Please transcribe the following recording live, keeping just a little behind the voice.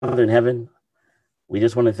Father in heaven, we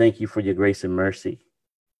just want to thank you for your grace and mercy.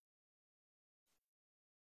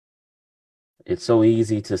 It's so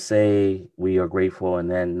easy to say we are grateful and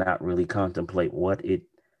then not really contemplate what it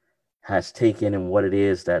has taken and what it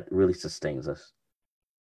is that really sustains us.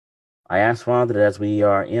 I ask, Father, that as we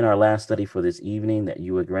are in our last study for this evening, that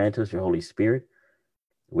you would grant us your Holy Spirit,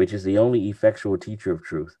 which is the only effectual teacher of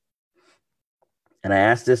truth. And I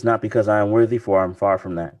ask this not because I am worthy, for I'm far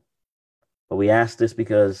from that, but we ask this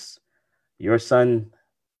because your Son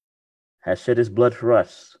has shed his blood for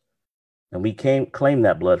us, and we claim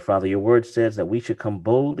that blood, Father. Your word says that we should come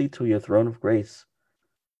boldly to your throne of grace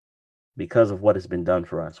because of what has been done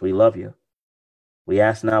for us. We love you. We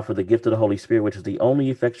ask now for the gift of the Holy Spirit, which is the only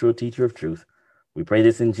effectual teacher of truth. We pray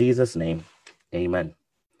this in Jesus' name. Amen.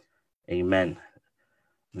 Amen.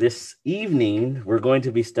 This evening, we're going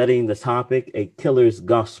to be studying the topic, a killer's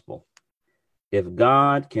gospel. If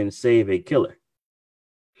God can save a killer,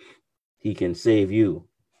 he can save you.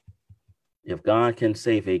 If God can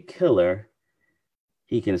save a killer,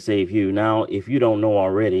 he can save you. Now, if you don't know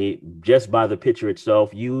already, just by the picture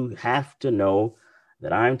itself, you have to know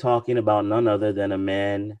that I'm talking about none other than a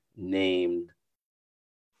man named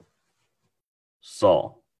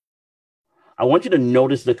Saul. I want you to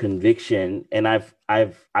notice the conviction, and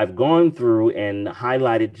I've gone through and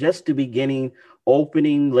highlighted just the beginning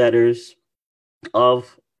opening letters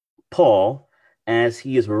of Paul as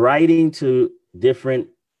he is writing to different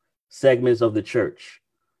segments of the church.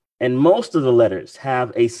 And most of the letters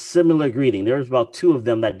have a similar greeting. There's about three of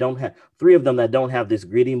them that don't have this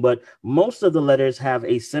greeting, but most of the letters have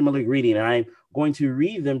a similar greeting. And I'm going to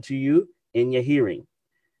read them to you in your hearing.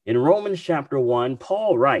 In Romans chapter 1,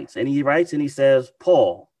 Paul writes and he says,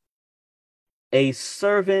 Paul, a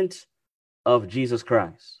servant of Jesus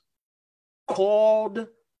Christ, called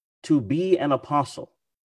to be an apostle,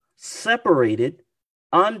 separated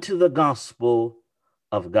unto the gospel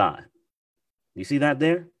of God. You see that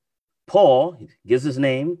there? Paul gives his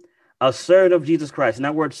name, a servant of Jesus Christ. And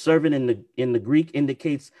that word servant in the Greek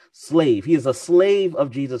indicates slave. He is a slave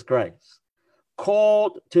of Jesus Christ,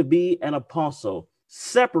 called to be an apostle,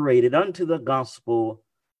 separated unto the gospel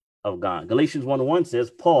of God. Galatians 1:1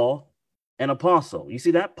 says, Paul, an apostle. You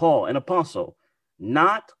see that? Paul, an apostle,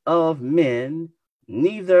 not of men,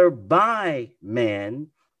 neither by man,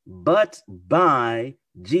 but by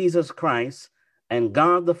Jesus Christ and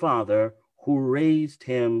God the Father, who raised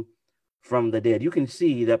him from the dead. You can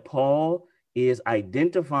see that Paul is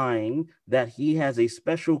identifying that he has a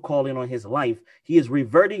special calling on his life. He is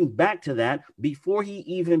reverting back to that before he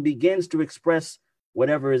even begins to express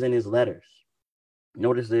whatever is in his letters.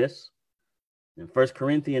 Notice this. In 1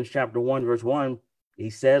 Corinthians chapter 1, verse 1, he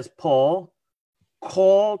says, Paul,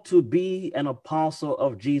 called to be an apostle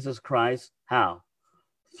of Jesus Christ. How?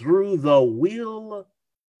 Through the will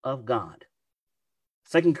of God.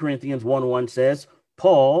 2 Corinthians 1:1 says,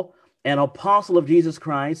 Paul, an apostle of Jesus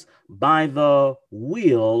Christ by the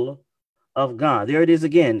will of God. There it is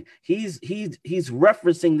again. He's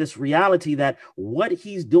referencing this reality that what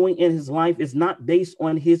he's doing in his life is not based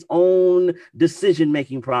on his own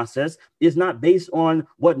decision-making process, is not based on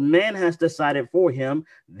what man has decided for him.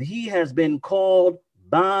 He has been called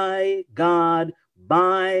by God,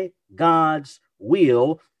 by God's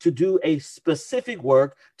will, to do a specific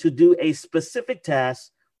work, to do a specific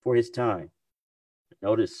task for his time.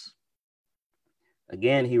 Notice,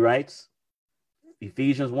 again, he writes,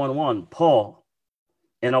 Ephesians 1:1, Paul,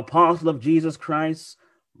 an apostle of Jesus Christ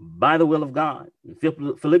by the will of God.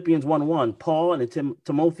 Philippians 1:1, Paul and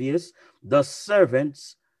Timotheus, the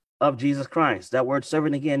servants of Jesus Christ. That word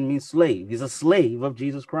servant again means slave. He's a slave of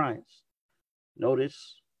Jesus Christ.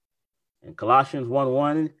 Notice, in Colossians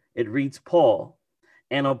 1:1, it reads, Paul,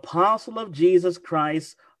 an apostle of Jesus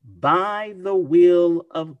Christ by the will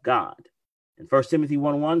of God. In 1 Timothy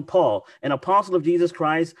 1:1, Paul, an apostle of Jesus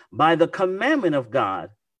Christ by the commandment of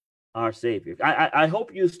God, our Savior. I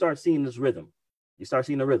hope you start seeing this rhythm. You start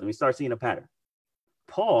seeing a rhythm. You start seeing a pattern.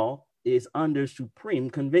 Paul is under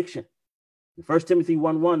supreme conviction. In 1 Timothy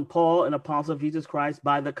 1:1, Paul, an apostle of Jesus Christ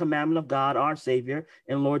by the commandment of God, our Savior,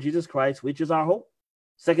 and Lord Jesus Christ, which is our hope.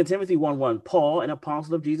 2 Timothy 1:1, Paul, an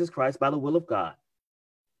apostle of Jesus Christ by the will of God,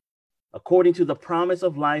 according to the promise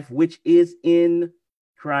of life, which is in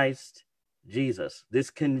Christ Jesus. This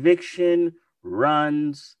conviction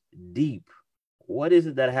runs deep. What is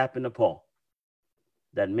it that happened to Paul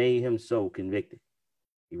that made him so convicted?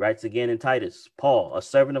 He writes again in Titus, Paul, a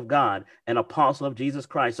servant of God, an apostle of Jesus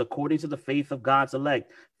Christ, according to the faith of God's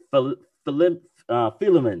elect. Philemon,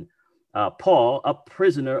 Paul, a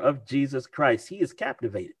prisoner of Jesus Christ. He is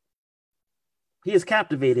captivated. He is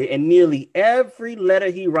captivated, and nearly every letter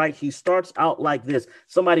he writes, he starts out like this.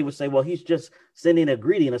 Somebody would say, well, he's just sending a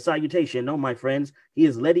greeting, a salutation. No, my friends, he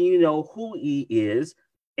is letting you know who he is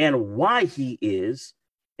and why he is.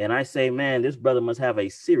 And I say, man, this brother must have a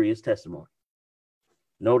serious testimony.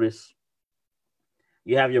 Notice,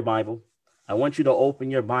 you have your Bible. I want you to open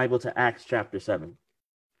your Bible to Acts chapter 7.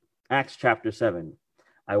 Acts chapter 7.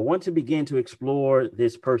 I want to begin to explore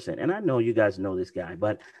this person. And I know you guys know this guy,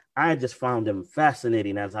 but I just found him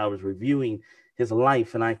fascinating as I was reviewing his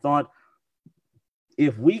life. And I thought,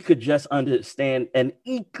 if we could just understand an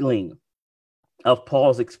inkling of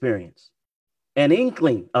Paul's experience, an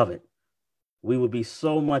inkling of it, we would be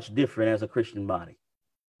so much different as a Christian body.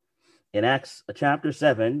 In Acts chapter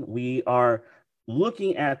 7, we are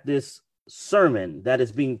looking at this sermon that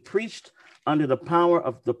is being preached under the power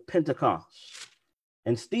of the Pentecost.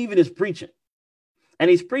 And Stephen is preaching. And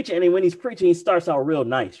he's preaching, and when he's preaching, he starts out real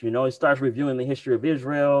nice. You know, he starts reviewing the history of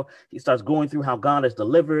Israel. He starts going through how God has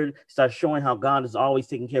delivered, starts showing how God is always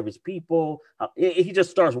taking care of his people. He just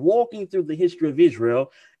starts walking through the history of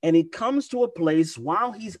Israel, and he comes to a place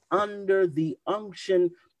while he's under the unction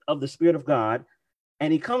of the Spirit of God,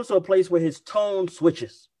 and he comes to a place where his tone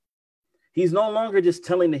switches. He's no longer just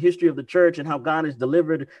telling the history of the church and how God has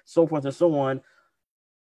delivered, so forth and so on.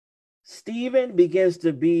 Stephen begins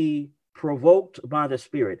to be provoked by the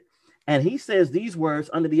Spirit. And he says these words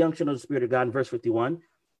under the unction of the Spirit of God in verse 51,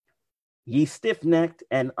 ye stiff-necked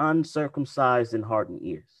and uncircumcised in heart and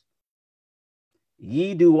ears.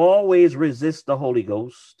 Ye do always resist the Holy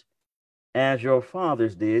Ghost, as your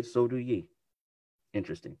fathers did, so do ye.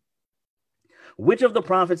 Interesting. Which of the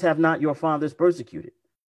prophets have not your fathers persecuted?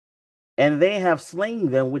 And they have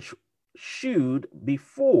slain them which shewed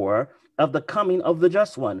before of the coming of the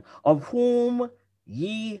just one, of whom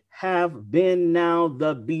ye have been now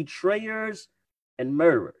the betrayers and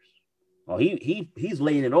murderers. Well, he's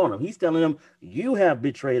laying it on them. He's telling them, you have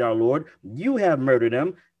betrayed our Lord. You have murdered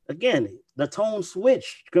him. Again, the tone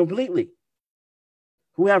switched completely.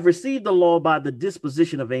 Who have received the law by the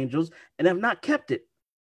disposition of angels and have not kept it.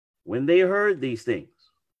 When they heard these things,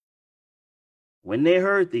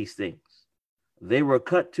 they were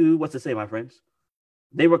cut to, what's it say, my friends?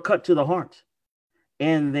 They were cut to the heart,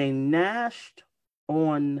 and they gnashed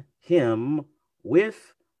on him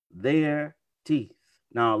with their teeth.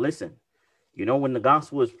 Now, listen, you know, when the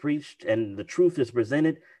gospel is preached and the truth is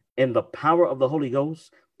presented in the power of the Holy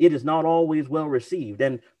Ghost, it is not always well received.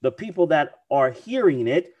 And the people that are hearing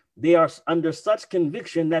it, they are under such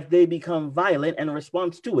conviction that they become violent in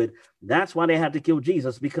response to it. That's why they had to kill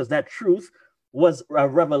Jesus, because that truth was a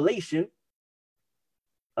revelation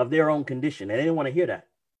of their own condition. And they didn't want to hear that.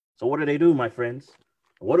 So what do, my friends?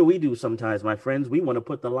 What do we do sometimes, my friends? We want to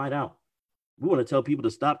put the light out. We want to tell people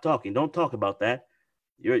to stop talking. Don't talk about that.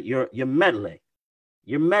 You're meddling.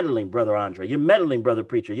 You're meddling, Brother Andre. You're meddling, Brother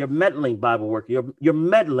Preacher. You're meddling, Bible worker. You're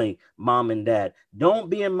meddling, Mom and Dad. Don't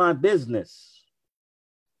be in my business.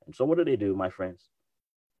 And so what do, my friends?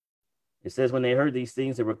 It says when they heard these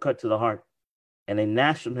things, they were cut to the heart, and they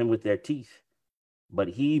gnashed on him with their teeth. But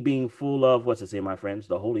he, being full of, what's it say, my friends?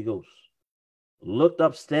 The Holy Ghost, looked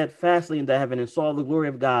up steadfastly into heaven and saw the glory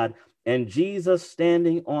of God, and Jesus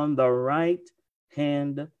standing on the right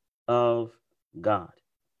hand of God.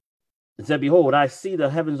 And said, behold, I see the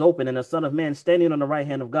heavens open and the Son of Man standing on the right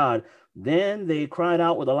hand of God. Then they cried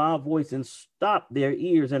out with a loud voice and stopped their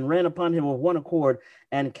ears and ran upon him with one accord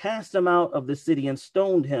and cast him out of the city and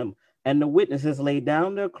stoned him. And the witnesses laid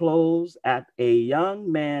down their clothes at a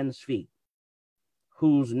young man's feet,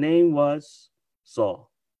 whose name was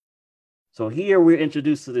Saul. So here we're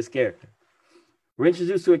introduced to this character. We're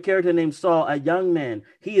introduced to a character named Saul, a young man.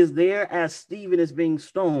 He is there as Stephen is being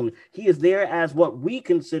stoned. He is there as what we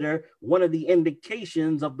consider one of the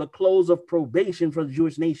indications of the close of probation for the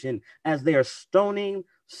Jewish nation, as they are stoning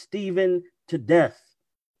Stephen to death.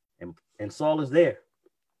 And Saul is there,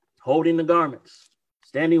 holding the garments,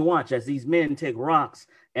 standing watch as these men take rocks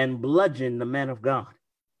and bludgeon the man of God.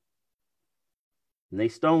 And they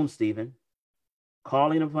stone Stephen,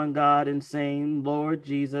 calling upon God and saying, Lord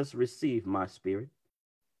Jesus, receive my spirit.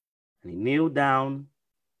 And he kneeled down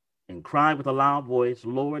and cried with a loud voice,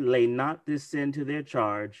 Lord, lay not this sin to their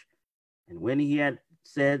charge. And when he had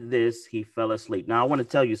said this, he fell asleep. Now, I want to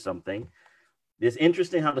tell you something. It's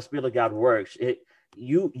interesting how the Spirit of God works.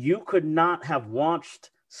 You could not have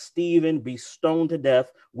watched Stephen be stoned to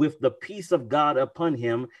death with the peace of God upon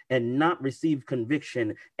him and not receive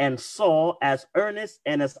conviction. And Saul, as earnest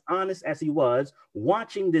and as honest as he was,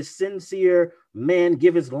 watching this sincere man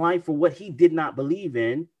give his life for what he did not believe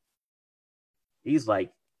in, he's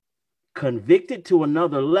like convicted to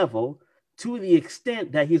another level to the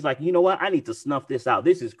extent that he's like, you know what? I need to snuff this out.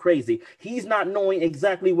 This is crazy. He's not knowing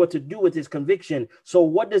exactly what to do with his conviction. So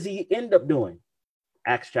what does he end up doing?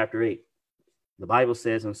 Acts chapter 8. The Bible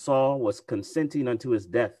says, and Saul was consenting unto his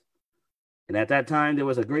death. And at that time, there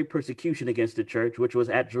was a great persecution against the church, which was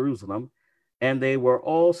at Jerusalem. And they were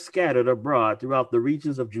all scattered abroad throughout the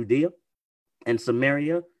regions of Judea and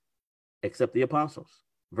Samaria, except the apostles.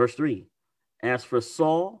 Verse 3. As for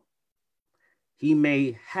Saul, he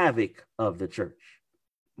made havoc of the church.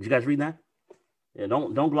 Did you guys read that? Yeah,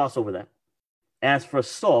 don't gloss over that. As for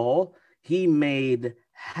Saul, he made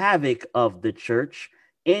havoc of the church,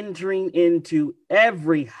 entering into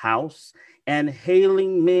every house and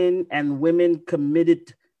hailing men and women,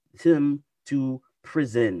 committed him to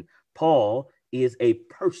prison. Paul is a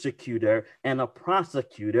persecutor and a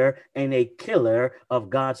prosecutor and a killer of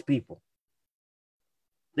God's people.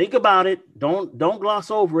 Think about it. Don't gloss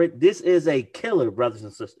over it. This is a killer, brothers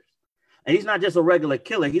and sisters. And he's not just a regular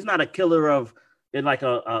killer. He's not a killer of like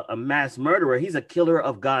a mass murderer. He's a killer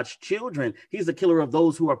of God's children. He's a killer of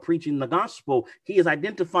those who are preaching the gospel. He has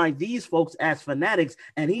identified these folks as fanatics,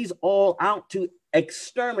 and he's all out to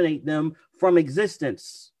exterminate them from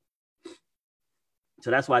existence. So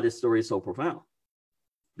that's why this story is so profound.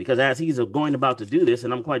 Because as he's going about to do this,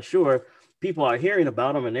 and I'm quite sure people are hearing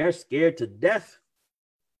about him and they're scared to death.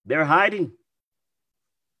 They're hiding.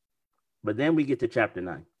 But then we get to chapter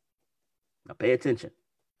 9. Now pay attention,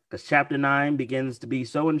 because chapter 9 begins to be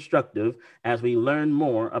so instructive as we learn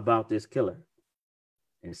more about this killer.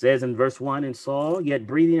 It says in verse 1, and Saul, yet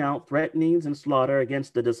breathing out threatenings and slaughter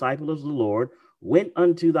against the disciples of the Lord, went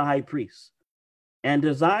unto the high priest and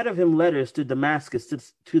desired of him letters to Damascus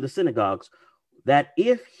to the synagogues, that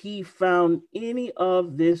if he found any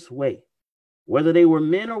of this way, whether they were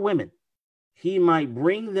men or women, he might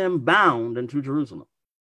bring them bound unto Jerusalem.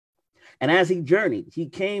 And as he journeyed, he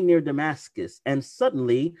came near Damascus, and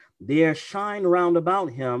suddenly there shined round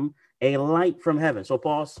about him a light from heaven. So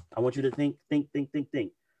pause. I want you to think.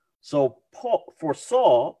 So for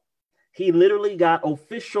Saul, he literally got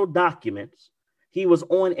official documents. He was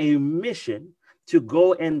on a mission to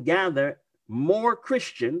go and gather more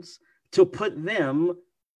Christians to put them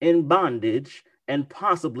in bondage and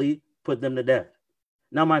possibly put them to death.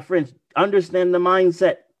 Now, my friends, understand the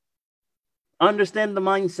mindset. Understand the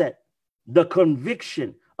mindset, the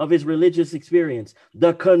conviction of his religious experience,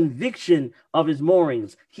 the conviction of his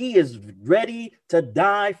moorings. He is ready to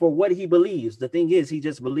die for what he believes. The thing is, he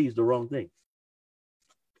just believes the wrong thing.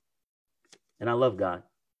 And I love God.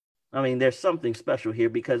 I mean, there's something special here,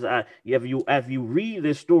 because if you read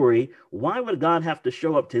this story, why would God have to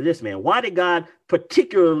show up to this man? Why did God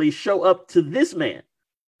particularly show up to this man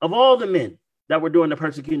of all the men that were doing the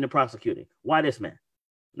persecuting and prosecuting? Why this man?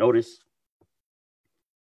 Notice,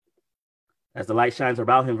 as the light shines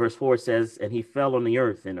about him, verse 4 says, and he fell on the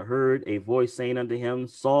earth and heard a voice saying unto him,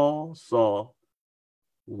 Saul, Saul,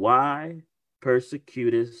 why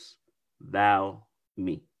persecutest thou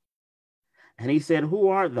me? And he said, who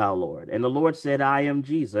art thou, Lord? And the Lord said, I am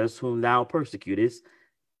Jesus, whom thou persecutest.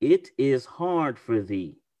 It is hard for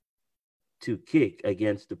thee to kick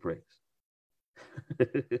against the pricks.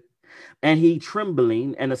 And he,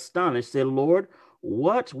 trembling and astonished, said, Lord,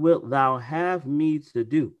 what wilt thou have me to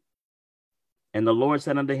do? And the Lord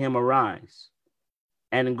said unto him, arise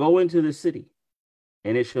and go into the city,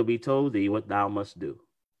 and it shall be told thee what thou must do.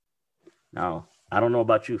 Now, I don't know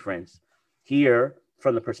about you, friends. Here,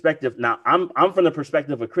 from the perspective, now I'm from the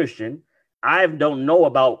perspective of a Christian. I don't know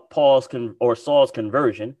about Saul's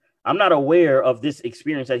conversion. I'm not aware of this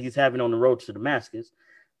experience that he's having on the road to Damascus.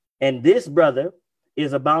 And this brother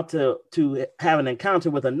is about to have an encounter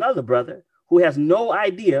with another brother who has no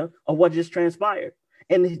idea of what just transpired.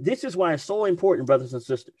 And this is why it's so important, brothers and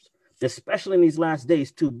sisters, especially in these last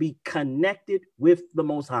days, to be connected with the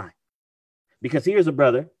Most High. Because here's a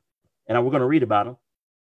brother, and we're going to read about him.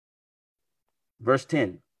 Verse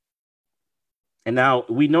 10. And now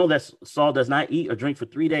we know that Saul does not eat or drink for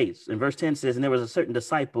 3 days. And verse 10 says, and there was a certain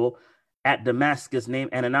disciple at Damascus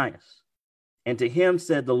named Ananias. And to him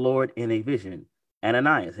said the Lord in a vision,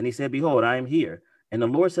 Ananias. And he said, behold, I am here. And the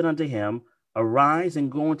Lord said unto him, arise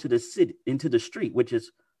and go into the city, into the street, which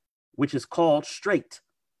is called Straight,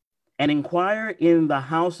 and inquire in the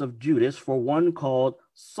house of Judas for one called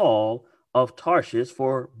Saul of Tarshish,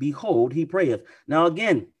 for behold, he prayeth. Now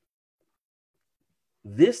again,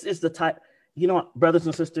 this is the type, brothers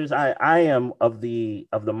and sisters, I am of the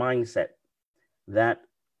mindset that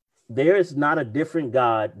there is not a different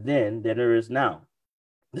God then than there is now.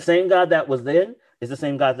 The same God that was then is the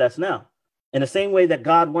same God that's now. In the same way that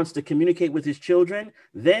God wants to communicate with his children,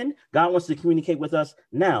 then God wants to communicate with us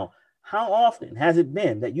now. How often has it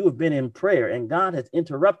been that you have been in prayer and God has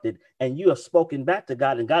interrupted and you have spoken back to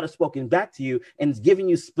God and God has spoken back to you and is giving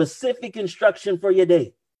you specific instruction for your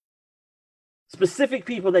day? Specific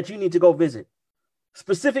people that you need to go visit,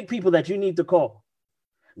 specific people that you need to call.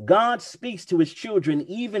 God speaks to his children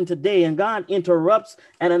even today, and God interrupts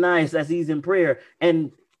Ananias as he's in prayer.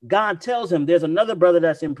 And God tells him there's another brother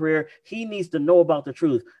that's in prayer. He needs to know about the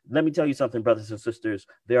truth. Let me tell you something, brothers and sisters.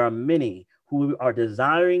 There are many who are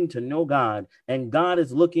desiring to know God, and God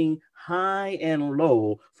is looking high and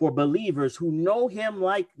low for believers who know him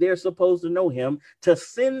like they're supposed to know him, to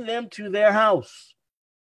send them to their house.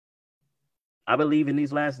 I believe in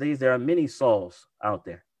these last days, there are many Sauls out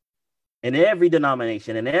there in every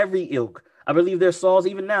denomination, in every ilk. I believe there's Sauls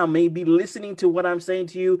even now may be listening to what I'm saying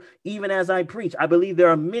to you, even as I preach. I believe there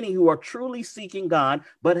are many who are truly seeking God,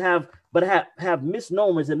 but have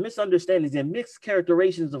misnomers and misunderstandings and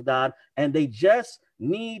mischaracterizations of God, and they just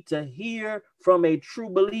need to hear from a true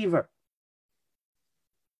believer.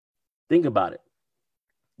 Think about it.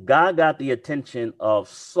 God got the attention of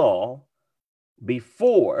Saul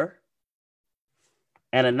before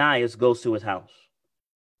Ananias goes to his house.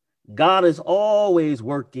 God is always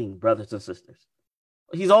working, brothers and sisters.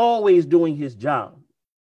 He's always doing his job.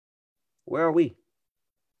 Where are we?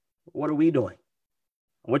 What are we doing?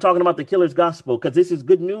 We're talking about the killer's gospel because this is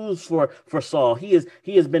good news for Saul. He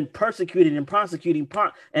has been persecuted and prosecuting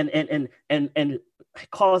and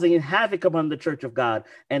causing havoc among the church of God,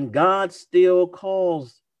 and God still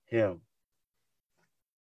calls him.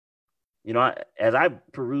 You know, as I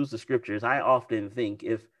peruse the scriptures, I often think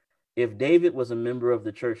if David was a member of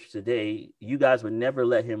the church today, you guys would never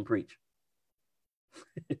let him preach.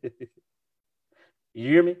 You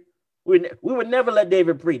hear me? We would never let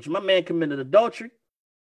David preach. My man committed adultery,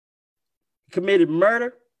 committed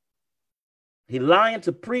murder, he lying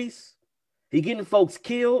to priests, he getting folks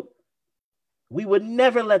killed. We would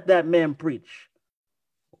never let that man preach.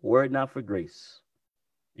 Word not for grace.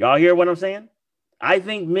 Y'all hear what I'm saying? I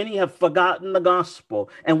think many have forgotten the gospel,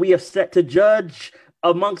 and we have set to judge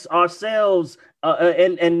amongst ourselves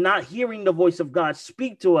and not hearing the voice of God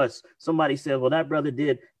speak to us. Somebody said, well, that brother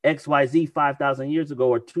did XYZ 5,000 years ago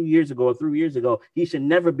or 2 years ago or 3 years ago. He should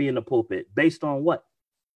never be in the pulpit. Based on what?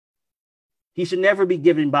 He should never be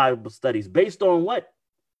giving Bible studies. Based on what?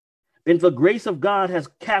 If the grace of God has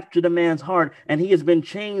captured a man's heart and he has been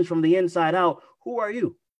changed from the inside out, who are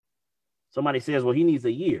you? Somebody says, well, he needs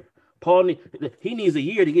a year. He needs a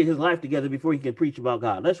year to get his life together before he can preach about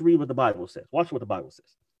God. Let's read what the Bible says. Watch what the Bible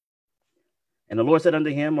says. And the Lord said unto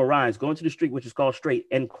him, arise, go into the street which is called Straight,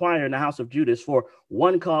 inquire in the house of Judas for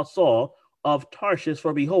one called Saul of Tarshish,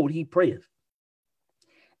 for behold, he prayeth,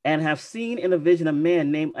 and have seen in a vision a man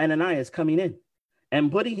named Ananias coming in,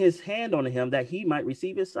 and putting his hand on him that he might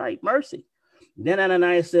receive his sight. Mercy. Then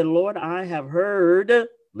Ananias said, Lord, I have heard.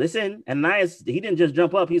 Listen, Ananias, he didn't just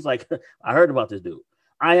jump up. He's like, I heard about this dude.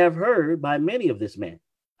 I have heard by many of this man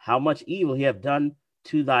how much evil he have done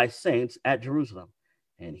to thy saints at Jerusalem.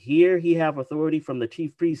 And here he have authority from the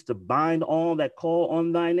chief priest to bind all that call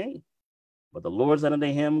on thy name. But the Lord said unto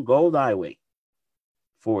him, go thy way.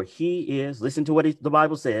 For he is, listen to what the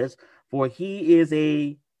Bible says, for he is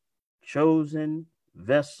a chosen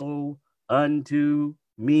vessel unto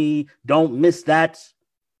me. Don't miss that.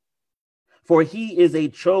 For he is a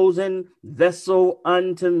chosen vessel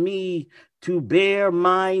unto me to bear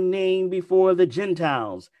my name before the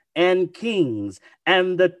Gentiles and kings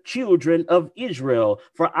and the children of Israel.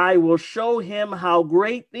 For I will show him how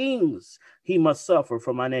great things he must suffer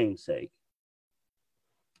for my name's sake.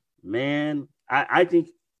 Man, I think,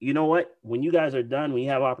 you know what? When you guys are done, when you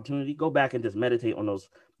have opportunity, go back and just meditate on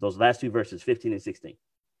those last two verses, 15 and 16.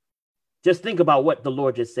 Just think about what the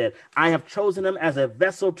Lord just said. I have chosen him as a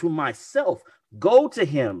vessel to myself. Go to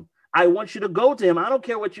him. I want you to go to him. I don't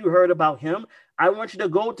care what you heard about him. I want you to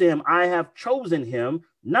go to him. I have chosen him,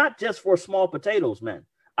 not just for small potatoes, man.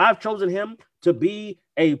 I've chosen him to be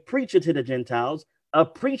a preacher to the Gentiles, a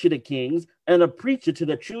preacher to kings, and a preacher to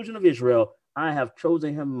the children of Israel. I have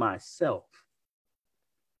chosen him myself.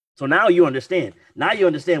 So now you understand. Now you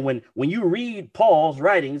understand when you read Paul's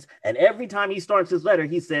writings, and every time he starts his letter,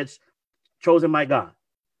 he says, chosen by God,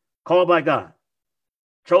 called by God,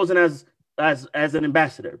 chosen as an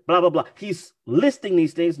ambassador, blah, blah, blah. He's listing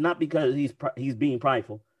these things not because he's being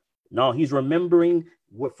prideful. No, he's remembering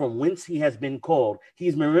from whence he has been called.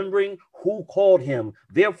 He's remembering who called him.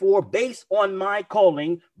 Therefore, based on my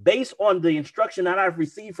calling, based on the instruction that I've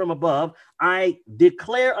received from above, I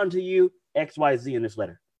declare unto you XYZ in this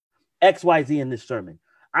letter, XYZ in this sermon.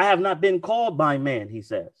 I have not been called by man, he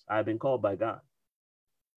says. I have been called by God.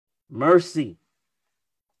 Mercy.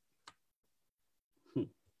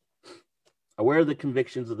 Where are the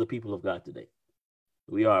convictions of the people of God today?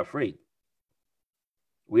 We are afraid.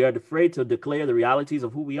 We are afraid to declare the realities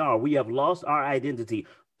of who we are. We have lost our identity.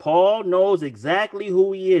 Paul knows exactly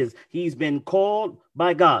who he is. He's been called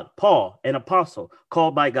by God. Paul, an apostle,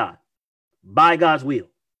 called by God, by God's will.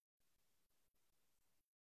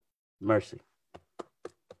 Mercy.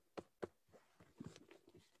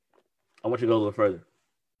 I want you to go a little further.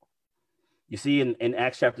 You see, in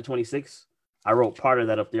Acts chapter 26, I wrote part of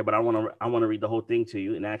that up there, but I want to read the whole thing to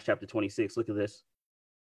you in Acts chapter 26. Look at this.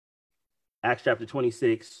 Acts chapter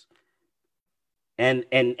 26. And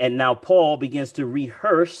now Paul begins to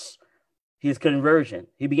rehearse his conversion.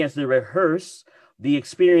 He begins to rehearse the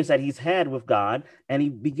experience that he's had with God. And he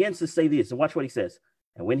begins to say this, and watch what he says.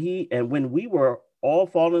 And when we were all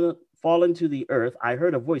fallen to the earth, I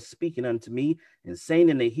heard a voice speaking unto me and saying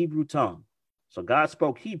in the Hebrew tongue. So God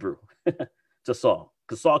spoke Hebrew to Saul,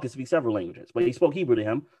 because Saul can speak several languages, but he spoke Hebrew to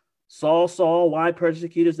him. Saul, Saul, why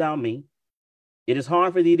persecutest thou me? It is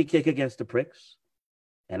hard for thee to kick against the pricks.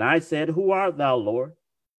 And I said, who art thou, Lord?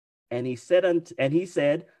 And he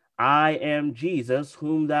said, I am Jesus,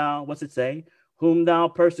 whom thou, what's it say? Whom thou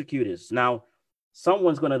persecutest. Now,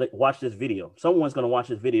 someone's going to watch this video. Someone's going to watch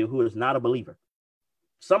this video who is not a believer.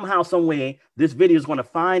 Somehow, some way, this video is going to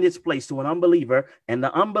find its place to an unbeliever. And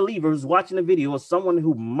the unbeliever who's watching the video is someone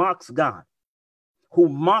who mocks God, who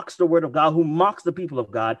mocks the word of God, who mocks the people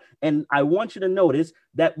of God. And I want you to notice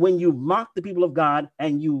that when you mock the people of God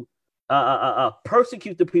and you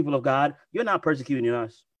persecute the people of God, you're not persecuting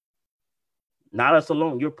us. Not us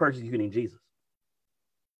alone. You're persecuting Jesus.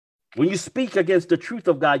 When you speak against the truth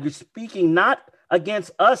of God, you're speaking not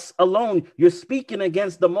against us alone. You're speaking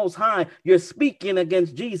against the Most High. You're speaking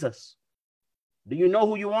against Jesus. Do you know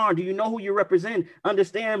who you are? Do you know who you represent?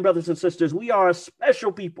 Understand, brothers and sisters, we are a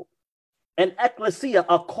special people. An ecclesia,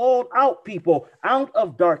 a called out people out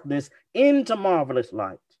of darkness into marvelous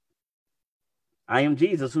light. I am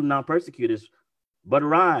Jesus, whom thou persecutest, but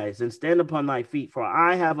rise and stand upon thy feet, for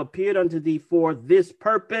I have appeared unto thee for this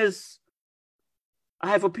purpose. I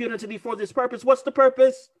have appeared unto thee for this purpose. What's the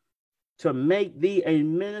purpose? To make thee a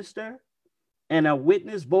minister and a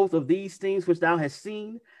witness both of these things which thou hast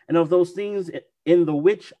seen, and of those things in the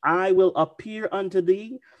which I will appear unto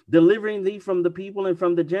thee, delivering thee from the people and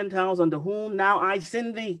from the Gentiles, unto whom now I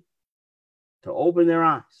send thee, to open their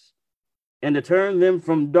eyes and to turn them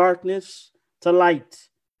from darkness to light,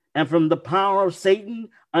 and from the power of Satan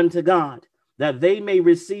unto God, that they may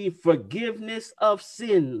receive forgiveness of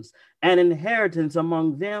sins and inheritance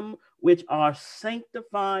among them which are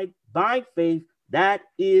sanctified by faith that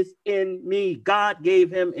is in me. God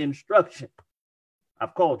gave him instruction.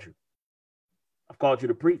 I've called you. I've called you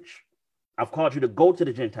to preach. I've called you to go to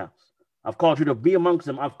the Gentiles. I've called you to be amongst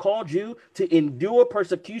them. I've called you to endure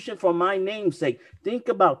persecution for my name's sake. Think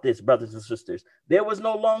about this, brothers and sisters. There was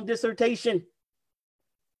no long dissertation.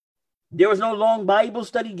 There was no long Bible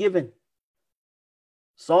study given.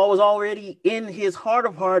 Saul was already in his heart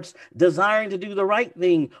of hearts desiring to do the right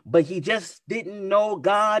thing, but he just didn't know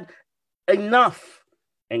God enough.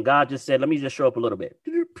 And God just said, let me just show up a little bit.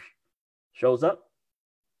 Shows up.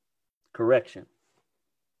 Correction.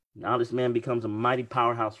 Now this man becomes a mighty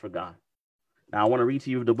powerhouse for God. Now I want to read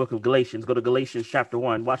to you the book of Galatians. Go to Galatians chapter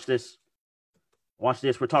 1. Watch this. Watch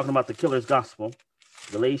this. We're talking about the killer's gospel.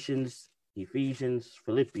 Galatians, Ephesians,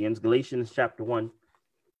 Philippians, Galatians chapter 1.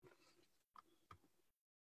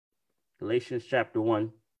 Galatians chapter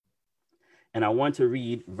 1. And I want to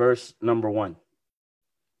read verse number 1.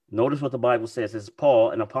 Notice what the Bible says. It's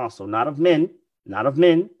Paul, an apostle, not of men,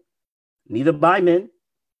 neither by men,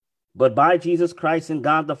 but by Jesus Christ and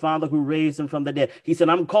God the Father who raised him from the dead. He said,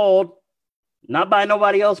 I'm called not by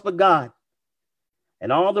nobody else but God.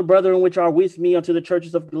 And all the brethren which are with me unto the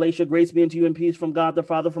churches of Galatia, grace be unto you and peace from God the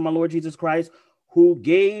Father, from our Lord Jesus Christ, who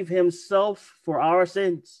gave himself for our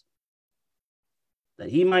sins, that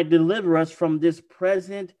he might deliver us from this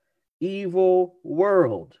present evil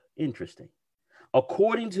world. Interesting.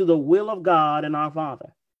 According to the will of God and our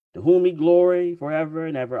Father, to whom be glory forever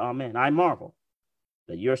and ever. Amen. I marvel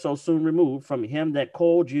that you're so soon removed from him that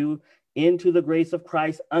called you into the grace of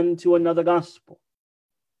Christ unto another gospel,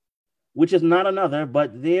 which is not another,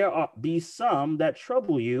 but there be some that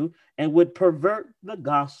trouble you and would pervert the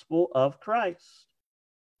gospel of Christ.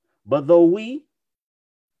 But though we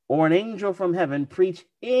or an angel from heaven preach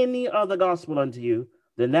any other gospel unto you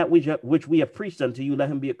than that which we have preached unto you, let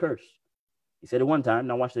him be accursed. He said it one time.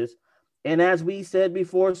 Now watch this. And as we said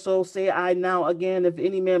before, so say I now again, if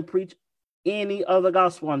any man preach any other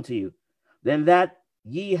gospel unto you than that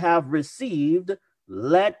ye have received,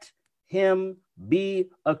 let him be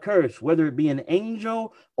accursed, whether it be an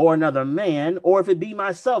angel or another man, or if it be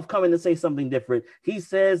myself coming to say something different. He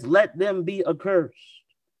says, let them be accursed.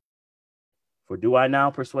 For do I now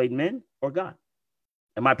persuade men or God?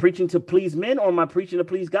 Am I preaching to please men, or am I preaching to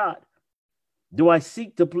please God? Do I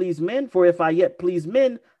seek to please men? For if I yet please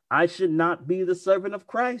men, I should not be the servant of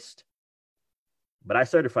Christ. But I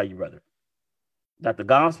certify you, brother, that the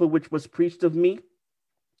gospel which was preached of me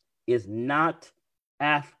is not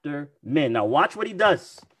after men. Now watch what he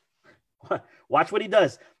does. Watch what he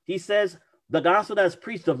does. He says, the gospel that is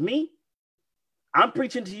preached of me, I'm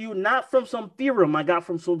preaching to you not from some theorem I got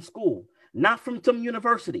from some school, not from some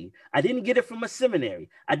university. I didn't get it from a seminary.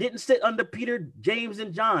 I didn't sit under Peter, James,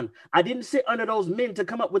 and John. I didn't sit under those men to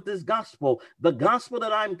come up with this gospel. The gospel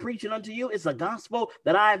that I'm preaching unto you is a gospel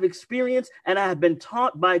that I have experienced and I have been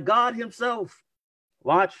taught by God himself.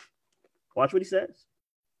 Watch what he says.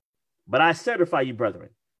 But I certify you, brethren,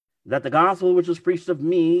 that the gospel which was preached of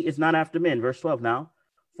me is not after men. Verse 12 now.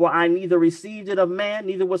 For I neither received it of man,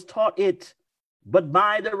 neither was taught it, but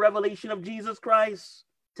by the revelation of Jesus Christ.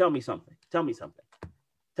 Tell me something. Tell me something.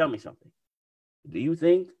 Tell me something. Do you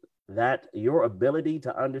think that your ability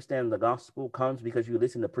to understand the gospel comes because you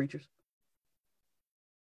listen to preachers?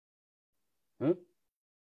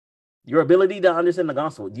 Your ability to understand the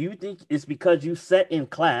gospel, do you think it's because you sat in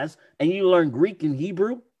class and you learned Greek and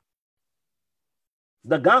Hebrew?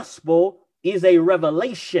 The gospel is a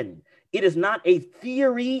revelation. It is not a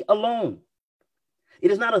theory alone. It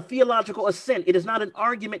is not a theological assent. It is not an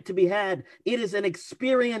argument to be had. It is an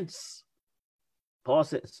experience. Paul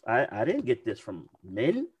says, I didn't get this from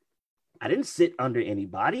men. I didn't sit under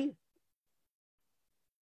anybody.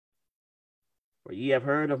 For ye have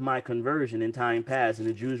heard of my conversion in time past in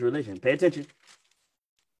the Jews' religion. Pay attention.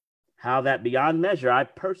 How that beyond measure I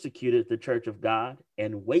persecuted the church of God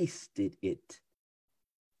and wasted it,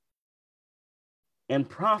 and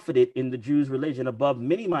profited in the Jews' religion above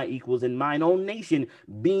many my equals in mine own nation,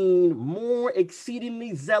 being more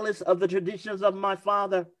exceedingly zealous of the traditions of my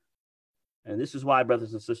father. And this is why,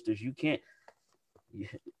 brothers and sisters, you can't,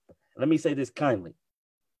 let me say this kindly.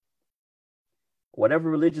 Whatever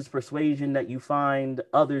religious persuasion that you find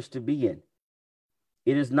others to be in,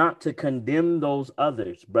 it is not to condemn those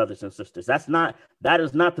others, brothers and sisters. That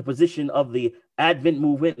is not the position of the Advent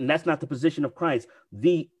movement, and that's not the position of Christ.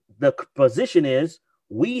 The position is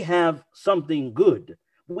we have something good.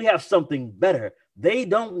 We have something better. They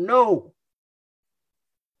don't know.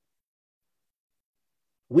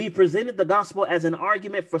 We presented the gospel as an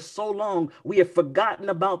argument for so long, we have forgotten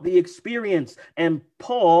about the experience. And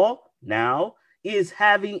Paul now is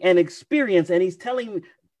having an experience, and he's telling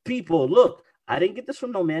people, look, I didn't get this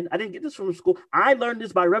from no man. I didn't get this from school. I learned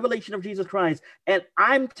this by revelation of Jesus Christ. And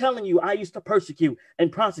I'm telling you, I used to persecute and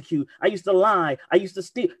prosecute. I used to lie. I used to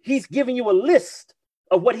steal. He's giving you a list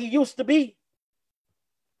of what he used to be.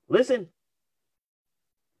 Listen.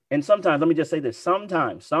 And sometimes, let me just say this.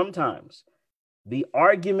 Sometimes the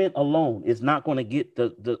argument alone is not going to get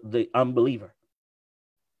the unbeliever.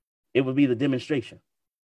 It will be the demonstration.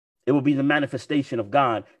 It will be the manifestation of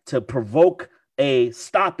God to provoke a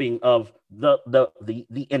stopping of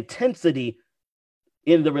the intensity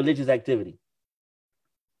in the religious activity.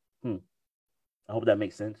 I hope that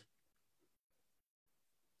makes sense.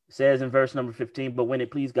 It says in verse number 15, but when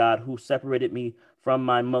it pleased God, who separated me from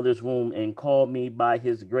my mother's womb and called me by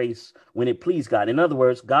his grace, when it pleased God. In other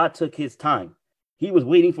words, God took his time. He was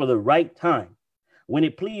waiting for the right time. When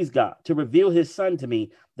it pleased God to reveal his son to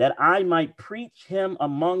me, that I might preach him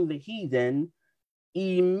among the heathen,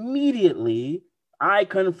 immediately I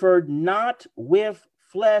conferred not with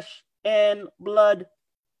flesh and blood,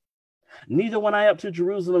 neither went I up to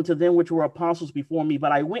Jerusalem to them which were apostles before me,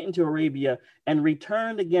 but I went into Arabia and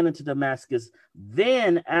returned again into Damascus.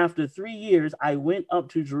 Then after 3 years, I went up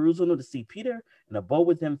to Jerusalem to see Peter and abode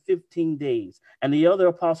with him 15 days. And the other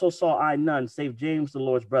apostles saw I none, save James, the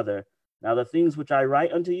Lord's brother. Now the things which I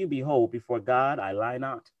write unto you, behold, before God I lie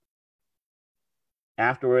not.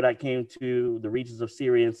 Afterward I came to the regions of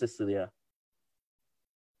Syria and Cilicia,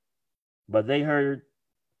 but they heard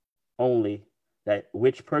only that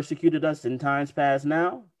which persecuted us in times past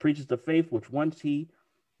now preaches the faith which once he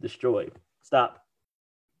destroyed. Stop.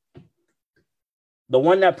 The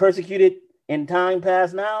one that persecuted in time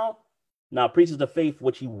past now preaches the faith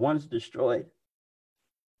which he once destroyed.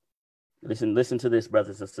 Listen to this,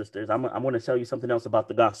 brothers and sisters. I'm going to tell you something else about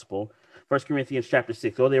the gospel. 1 Corinthians chapter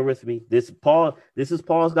 6. Go there with me. This is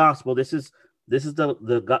Paul's gospel. This is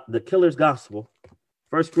the killer's gospel.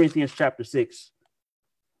 1 Corinthians chapter 6.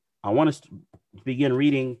 I want us to begin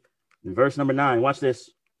reading in verse number 9. Watch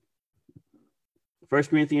this. 1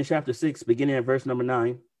 Corinthians chapter 6, beginning at verse number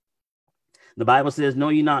 9. The Bible says, know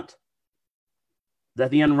ye not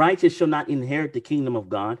that the unrighteous shall not inherit the kingdom of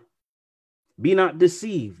God? Be not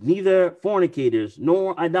deceived, neither fornicators,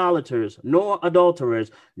 nor idolaters, nor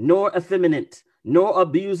adulterers, nor effeminate, nor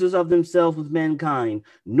abusers of themselves with mankind,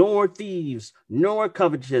 nor thieves, nor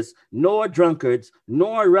covetous, nor drunkards,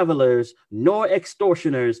 nor revelers, nor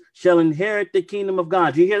extortioners shall inherit the kingdom of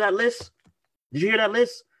God. Did you hear that list? Did you hear that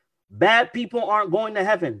list? Bad people aren't going to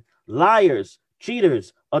heaven. Liars,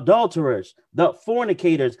 cheaters, adulterers, the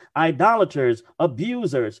fornicators, idolaters,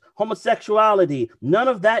 abusers, homosexuality. None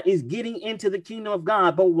of that is getting into the kingdom of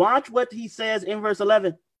God. But watch what he says in verse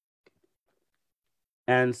 11.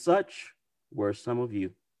 And such were some of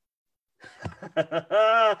you.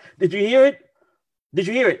 Did you hear it? Did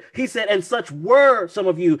you hear it? He said, and such were some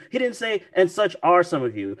of you. He didn't say, and such are some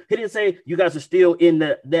of you. He didn't say, you guys are still in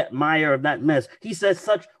that mire of that mess. He said,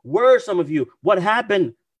 such were some of you. What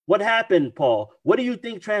happened? What happened, Paul? What do you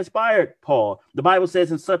think transpired, Paul? The Bible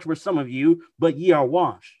says, and such were some of you, but ye are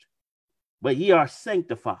washed, but ye are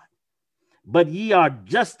sanctified, but ye are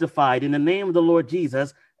justified in the name of the Lord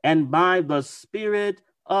Jesus and by the Spirit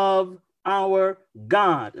of our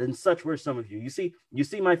God. And such were some of you. You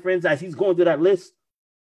see, my friends, as he's going through that list,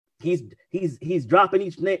 he's dropping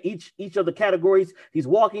each of the categories. He's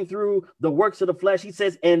walking through the works of the flesh. He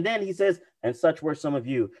says, and then he says, and such were some of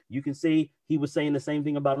you. You can see he was saying the same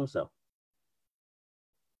thing about himself.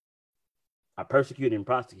 I persecuted and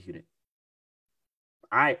prosecuted.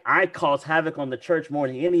 I cause havoc on the church more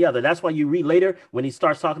than any other. That's why you read later when he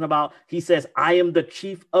starts talking about, he says, I am the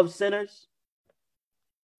chief of sinners.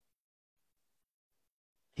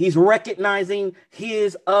 He's recognizing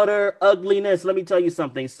his utter ugliness. Let me tell you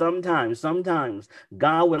something. Sometimes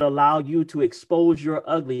God will allow you to expose your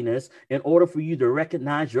ugliness in order for you to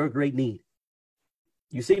recognize your great need.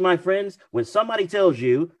 You see, my friends, when somebody tells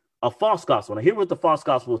you a false gospel, now hear what the false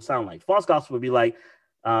gospel will sound like. False gospel would be like,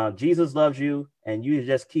 Jesus loves you and you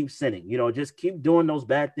just keep sinning, just keep doing those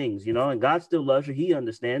bad things, and God still loves you. He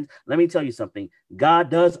understands. Let me tell you something.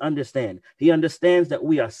 God does understand. He understands that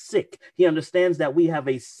we are sick. He understands that we have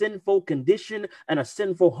a sinful condition and a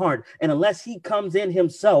sinful heart. And unless he comes in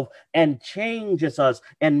himself and changes us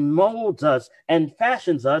and molds us and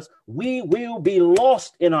fashions us, we will be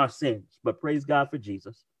lost in our sins. But praise God for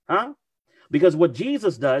Jesus. Because what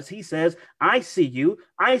Jesus does, he says, I see you.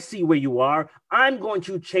 I see where you are. I'm going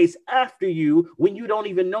to chase after you when you don't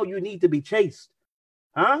even know you need to be chased.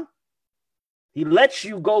 He lets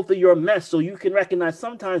you go through your mess so you can recognize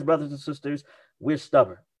sometimes, brothers and sisters, we're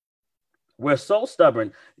stubborn. We're so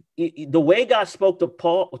stubborn. The way God spoke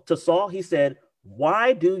to Saul, he said,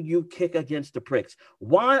 why do you kick against the pricks?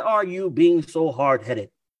 Why are you being so hard-headed?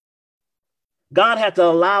 God had to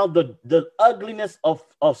allow the ugliness of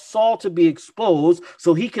Saul to be exposed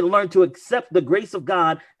so he can learn to accept the grace of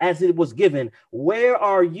God as it was given. Where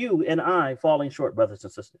are you and I falling short, brothers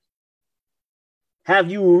and sisters? Have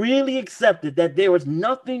you really accepted that there is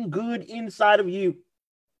nothing good inside of you?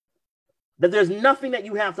 That there's nothing that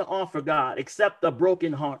you have to offer God except a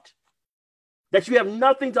broken heart? That you have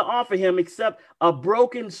nothing to offer him except a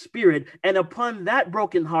broken spirit. And upon that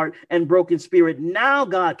broken heart and broken spirit, now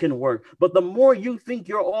God can work. But the more you think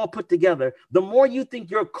you're all put together, the more you think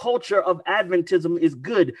your culture of Adventism is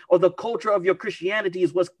good, or the culture of your Christianity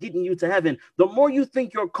is what's getting you to heaven, the more you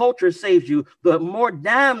think your culture saves you, the more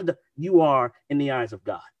damned you are in the eyes of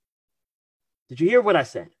God. Did you hear what I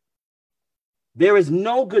said? There is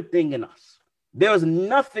no good thing in us. There is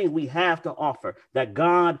nothing we have to offer that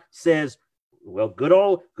God says, well, good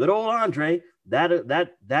old Andre,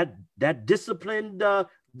 that disciplined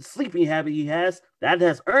sleeping habit he has, that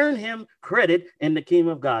has earned him credit in the kingdom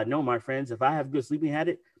of God. No, my friends, if I have good sleeping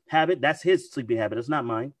habit, that's his sleeping habit. It's not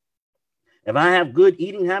mine. If I have good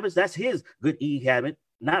eating habits, that's his good eating habit,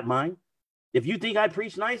 not mine. If you think I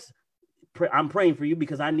preach nice, I'm praying for you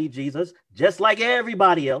because I need Jesus just like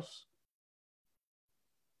everybody else.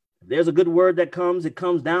 If there's a good word that comes, it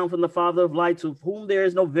comes down from the Father of lights, of whom there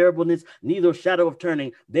is no variableness, neither shadow of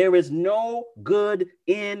turning. There is no good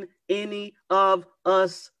in any of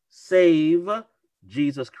us save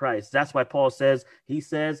Jesus Christ. That's why Paul says, he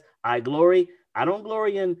says, I don't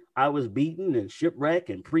glory in I was beaten and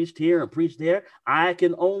shipwrecked and preached here and preached there. I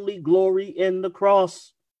can only glory in the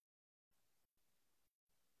cross.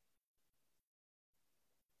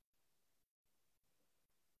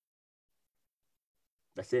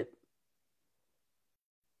 That's it.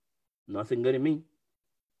 Nothing good in me.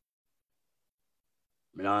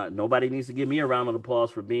 Nobody needs to give me a round of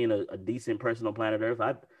applause for being a decent person on planet Earth.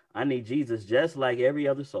 I need Jesus just like every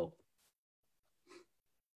other soul.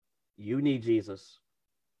 You need Jesus.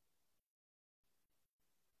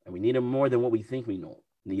 And we need him more than what we think we know.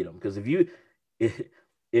 Need them. Because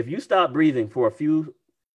if you stop breathing for a few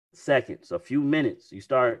seconds, a few minutes, you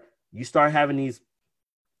start having these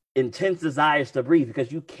intense desires to breathe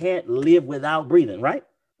because you can't live without breathing, right?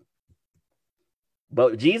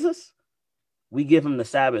 But Jesus, we give him the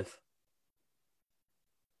Sabbath.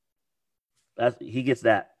 He gets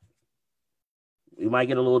that. We might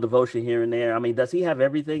get a little devotion here and there. I mean, does he have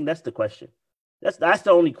everything? That's the question. That's the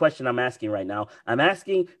only question I'm asking right now. I'm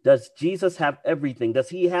asking, does Jesus have everything? Does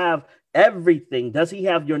he have everything? Does he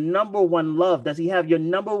have your number one love? Does he have your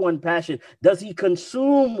number one passion? Does he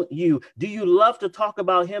consume you? Do you love to talk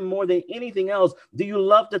about him more than anything else? Do you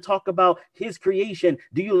love to talk about his creation?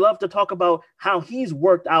 Do you love to talk about how he's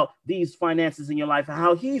worked out these finances in your life,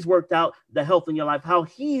 how he's worked out the health in your life, how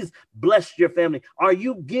he's blessed your family? Are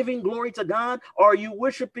you giving glory to God, or are you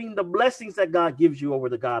worshiping the blessings that God gives you over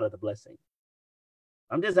the God of the blessing?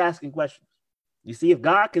 I'm just asking questions. You see, if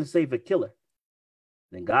God can save a killer,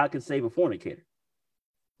 then God can save a fornicator.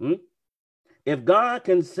 If God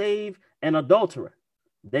can save an adulterer,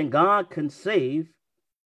 then God can save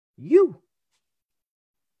you.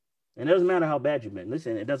 And it doesn't matter how bad you've been.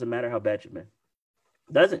 Listen, it doesn't matter how bad you've been.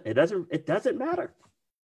 It doesn't matter.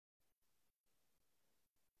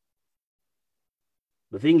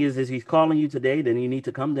 The thing is he's calling you today, then you need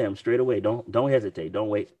to come to him straight away. Don't hesitate. Don't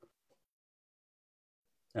wait.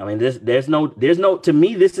 I mean, there's no, to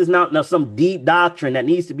me, this is not some deep doctrine that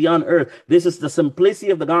needs to be unearthed. This is the simplicity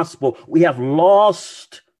of the gospel. We have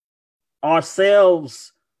lost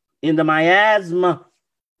ourselves in the miasma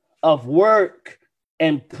of work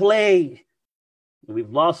and play. We've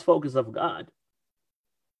lost focus of God.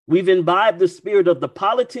 We've imbibed the spirit of the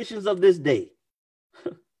politicians of this day.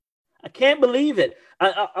 I can't believe it.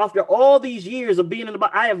 After all these years of being in the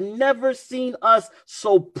Bible, I have never seen us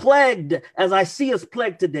so plagued as I see us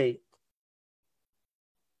plagued today.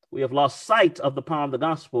 We have lost sight of the power of the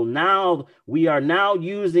gospel. Now we are now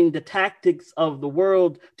using the tactics of the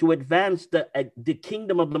world to advance the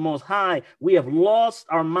kingdom of the Most High. We have lost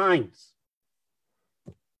our minds.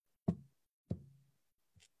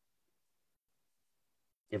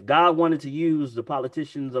 If God wanted to use the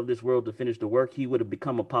politicians of this world to finish the work, he would have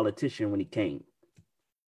become a politician when he came.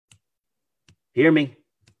 Hear me?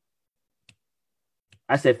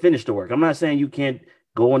 I said finish the work. I'm not saying you can't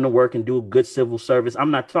go into work and do a good civil service.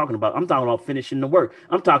 I'm talking about finishing the work.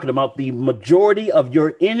 I'm talking about the majority of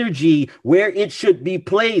your energy where it should be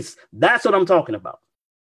placed. That's what I'm talking about.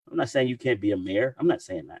 I'm not saying you can't be a mayor. I'm not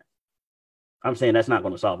saying that. I'm saying that's not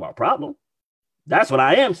going to solve our problem. That's what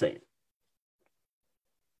I am saying.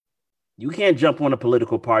 You can't jump on a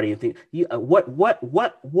political party and think,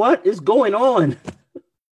 what is going on?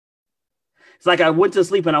 It's like I went to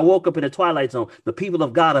sleep and I woke up in a twilight zone. The people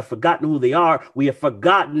of God have forgotten who they are. We have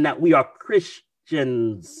forgotten that we are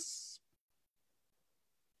Christians.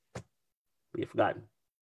 We have forgotten.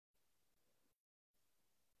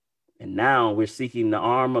 And now we're seeking the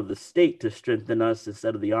arm of the state to strengthen us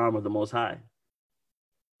instead of the arm of the Most High.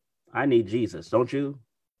 I need Jesus, don't you?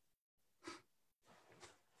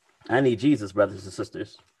 I need Jesus, brothers and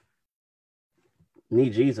sisters.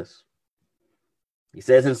 Need Jesus. He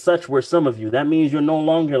says, and such were some of you. That means you're no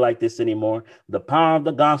longer like this anymore. The power of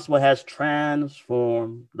the gospel has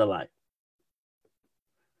transformed the life.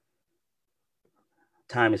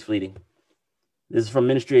 Time is fleeting. This is from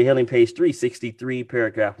Ministry of Healing, page 363,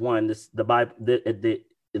 paragraph 1. The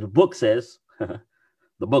book says,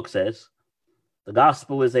 the book says, the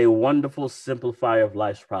gospel is a wonderful simplifier of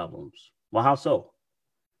life's problems. Well, how so?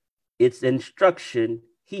 Its instruction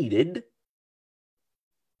heeded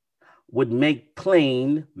would make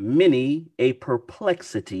plain many a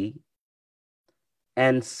perplexity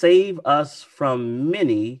and save us from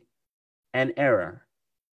many an error.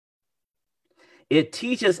 It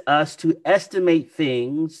teaches us to estimate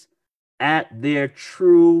things at their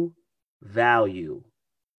true value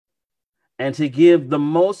and to give the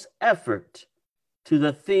most effort to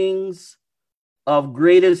the things of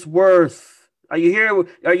greatest worth. Are you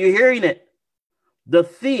hearing it? The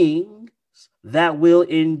things that will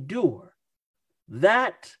endure.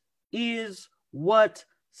 That is what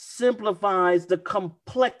simplifies the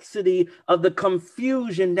complexity of the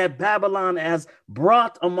confusion that Babylon has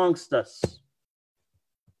brought amongst us.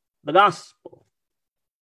 The gospel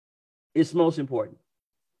is most important.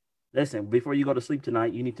 Listen, before you go to sleep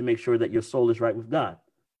tonight, you need to make sure that your soul is right with God.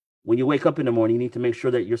 When you wake up in the morning, you need to make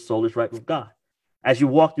sure that your soul is right with God. As you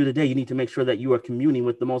walk through the day, you need to make sure that you are communing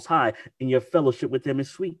with the Most High and your fellowship with him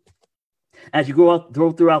is sweet. As you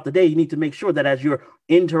go throughout the day, you need to make sure that as you're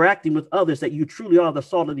interacting with others, that you truly are the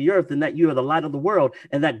salt of the earth and that you are the light of the world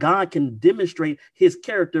and that God can demonstrate his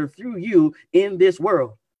character through you in this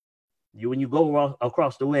world. When you go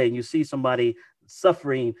across the way and you see somebody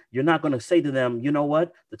suffering, you're not going to say to them, you know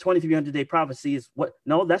what, the 2300-day prophecy is what?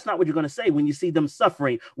 No, that's not what you're going to say. When you see them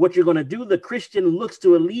suffering, what you're going to do, the Christian looks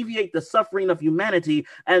to alleviate the suffering of humanity.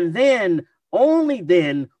 And then, only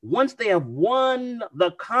then, once they have won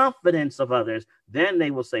the confidence of others, then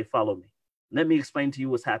they will say, follow me. Let me explain to you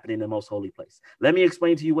what's happening in the most holy place. Let me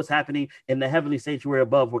explain to you what's happening in the heavenly sanctuary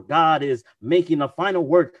above, where God is making a final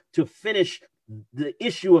work to finish the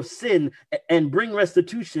issue of sin and bring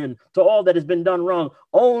restitution to all that has been done wrong.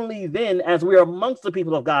 Only then, as we are amongst the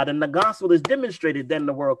people of God and the gospel is demonstrated, then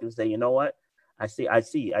the world can say, you know what? I see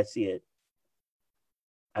it.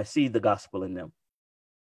 I see the gospel in them.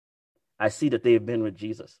 I see that they have been with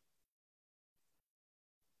Jesus.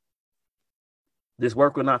 This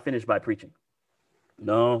work will not finish by preaching.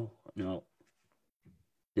 No.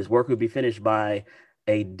 This work will be finished by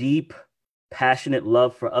a deep, passionate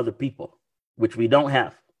love for other people, which we don't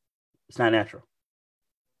have. It's not natural.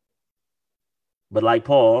 But like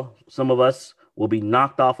Paul, some of us will be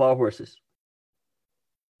knocked off our horses.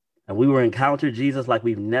 And we will encounter Jesus like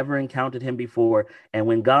we've never encountered him before. And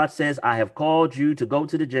when God says, I have called you to go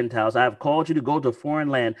to the Gentiles, I have called you to go to a foreign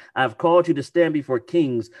land, I have called you to stand before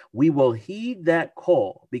kings, we will heed that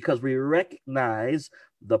call because we recognize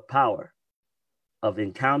the power of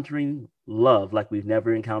encountering love like we've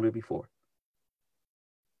never encountered before.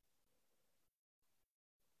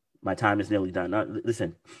 My time is nearly done. Now,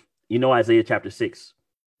 listen, you know Isaiah chapter 6.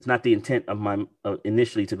 It's not the intent of my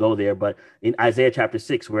initially to go there, but in Isaiah chapter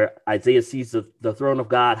 6, where Isaiah sees the throne of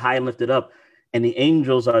God high and lifted up, and the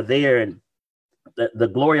angels are there, and the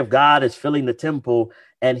glory of God is filling the temple.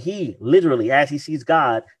 And he literally, as he sees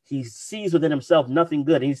God, he sees within himself nothing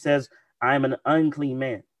good. And he says, I am an unclean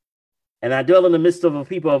man, and I dwell in the midst of a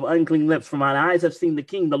people of unclean lips. For mine eyes have seen the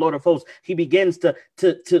King, the Lord of hosts. He begins to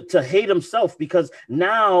hate himself, because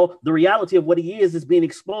now the reality of what he is being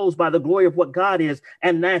exposed by the glory of what God is.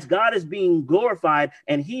 And as God is being glorified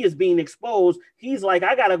and he is being exposed, he's like,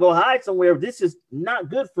 I got to go hide somewhere. This is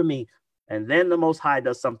not good for me. And then the Most High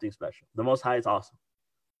does something special. The Most High is awesome.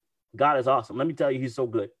 God is awesome. Let me tell you, he's so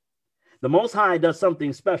good. The Most High does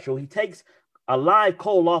something special. He takes a live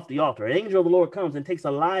coal off the altar. An angel of the Lord comes and takes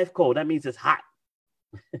a live coal. That means it's hot.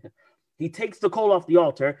 He takes the coal off the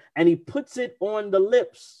altar and he puts it on the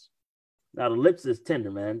lips. Now the lips is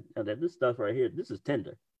tender, man. Now this stuff right here, this is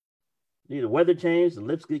tender. You need a weather change, the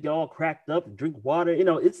lips get all cracked up, drink water. You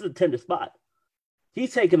know, it's a tender spot.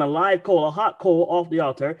 He's taking a live coal, a hot coal off the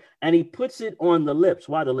altar, and he puts it on the lips.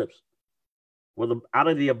 Why the lips? Well, out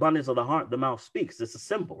of the abundance of the heart, the mouth speaks. It's a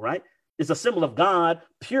symbol, right? It's a symbol of God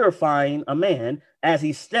purifying a man as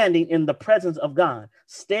he's standing in the presence of God.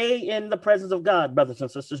 Stay in the presence of God, brothers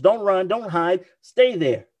and sisters. Don't run, don't hide, stay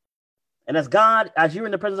there. And as you're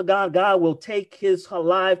in the presence of God, God will take his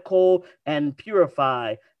live coal and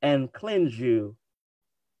purify and cleanse you.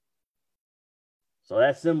 So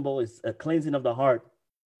that symbol is a cleansing of the heart.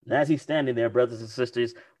 And as he's standing there, brothers and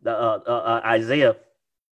sisters, Isaiah,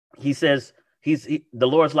 he says, the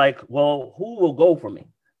Lord's like, well, who will go for me?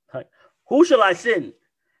 Who shall I send?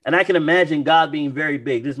 And I can imagine God being very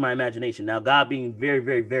big. This is my imagination. Now, God being very,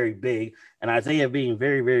 very, very big, and Isaiah being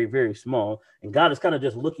very, very, very small. And God is kind of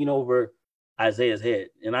just looking over Isaiah's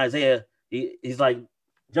head. And Isaiah, he's like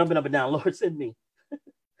jumping up and down. Lord, send me.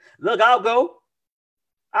 Look, I'll go.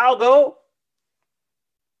 I'll go.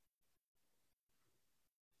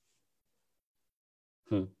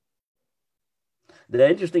 The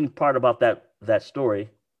interesting part about that story,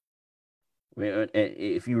 I mean,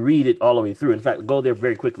 if you read it all the way through, in fact, go there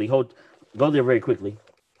very quickly. Go there very quickly.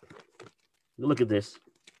 Look at this.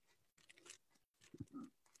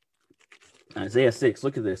 Isaiah 6,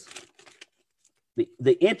 look at this.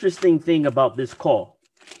 The interesting thing about this call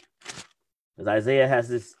is Isaiah has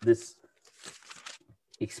this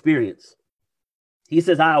experience. He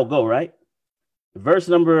says, I'll go, right? Verse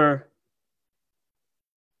 8.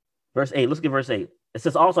 Let's get verse 8. It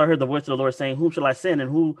says, also I heard the voice of the Lord saying, whom shall I send and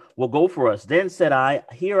who will go for us? Then said I,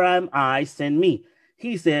 here am I, send me.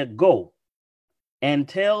 He said, go and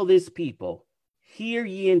tell this people, hear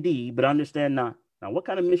ye indeed, but understand not. Now, what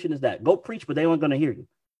kind of mission is that? Go preach, but they aren't going to hear you.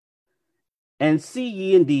 And see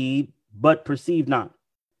ye indeed, but perceive not.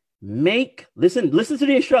 Listen to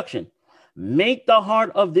the instruction. Make the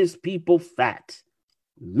heart of this people fat.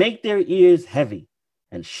 Make their ears heavy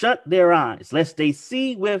and shut their eyes, lest they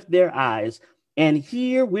see with their eyes and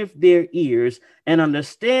hear with their ears and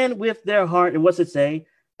understand with their heart. And what's it say?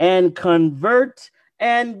 And convert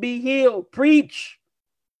and be healed. Preach.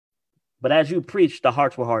 But as you preach, the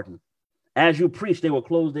hearts will harden. As you preach, they will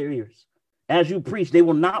close their ears. As you preach, they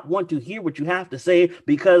will not want to hear what you have to say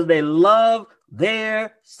because they love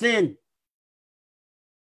their sin.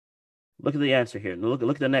 Look at the answer here. Look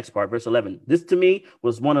at the next part, verse 11. This to me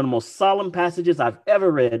was one of the most solemn passages I've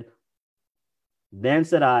ever read. Then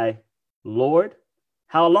said I, Lord,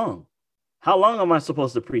 how long? How long am I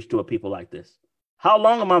supposed to preach to a people like this? How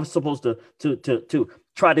long am I supposed to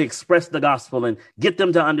try to express the gospel and get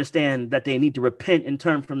them to understand that they need to repent and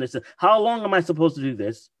turn from this? How long am I supposed to do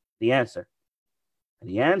this? The answer. And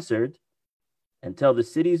he answered, until the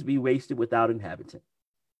cities be wasted without inhabitant,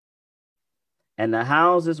 and the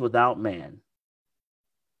houses without man,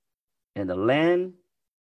 and the land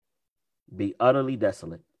be utterly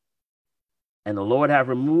desolate. And the Lord have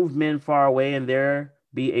removed men far away, and there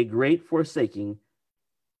be a great forsaking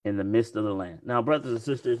in the midst of the land. Now, brothers and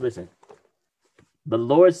sisters, listen. The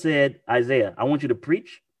Lord said, Isaiah, I want you to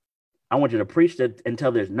preach. I want you to preach that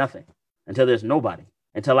until there's nothing, until there's nobody,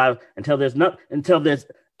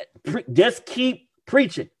 just keep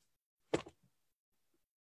preaching.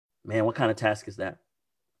 Man, what kind of task is that?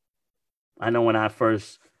 I know when I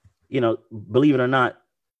first, believe it or not,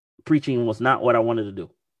 preaching was not what I wanted to do.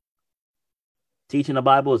 Teaching the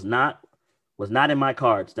Bible was not in my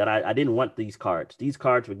cards. That I didn't want these cards. These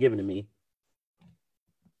cards were given to me.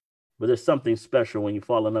 But there's something special when you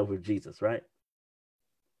fall in love with Jesus, right?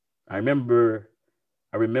 I remember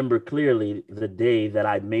clearly the day that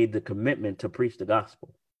I made the commitment to preach the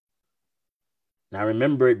gospel. And I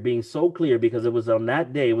remember it being so clear because it was on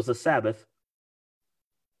that day, it was a Sabbath,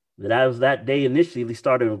 that day initially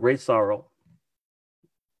started in great sorrow.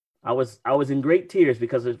 I was in great tears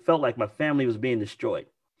because it felt like my family was being destroyed.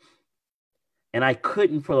 And I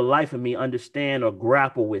couldn't for the life of me understand or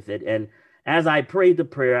grapple with it. And as I prayed the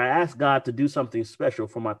prayer, I asked God to do something special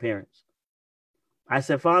for my parents. I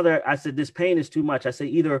said, Father, this pain is too much. I said,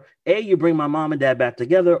 either A, you bring my mom and dad back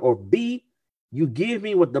together, or B, you give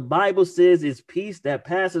me what the Bible says is peace that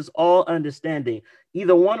passes all understanding.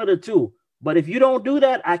 Either one of the two. But if you don't do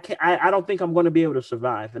that, I don't think I'm going to be able to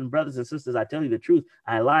survive. And brothers and sisters, I tell you the truth.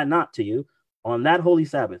 I lie not to you. On that holy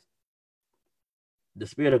Sabbath, the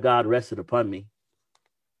Spirit of God rested upon me.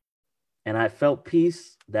 And I felt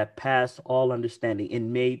peace that passed all understanding. It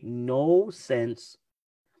made no sense.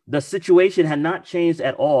 The situation had not changed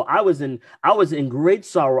at all. I was in great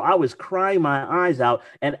sorrow. I was crying my eyes out.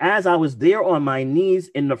 And as I was there on my knees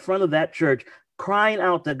in the front of that church, crying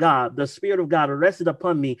out to God, the Spirit of God rested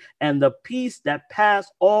upon me, and the peace that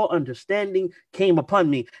passed all understanding came upon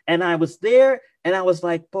me. And I was there, and I was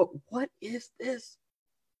like, but what is this?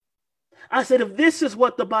 I said, if this is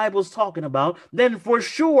what the Bible's talking about, then for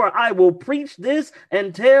sure I will preach this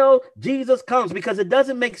until Jesus comes, because it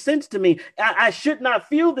doesn't make sense to me. I should not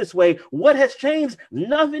feel this way. What has changed?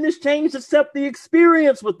 Nothing has changed except the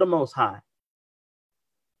experience with the Most High.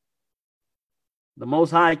 The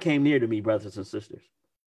Most High came near to me, brothers and sisters.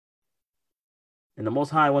 And the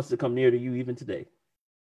Most High wants to come near to you even today.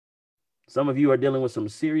 Some of you are dealing with some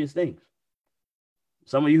serious things.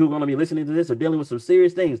 Some of you who are going to be listening to this are dealing with some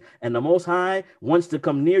serious things. And the Most High wants to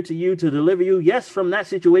come near to you to deliver you, yes, from that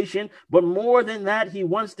situation. But more than that, he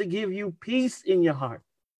wants to give you peace in your heart,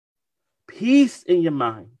 peace in your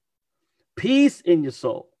mind, peace in your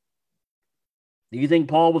soul. Do you think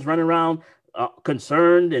Paul was running around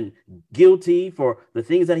concerned and guilty for the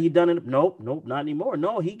things that he'd done? Nope, not anymore.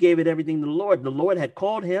 No, he gave it everything to the Lord. The Lord had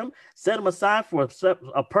called him, set him aside for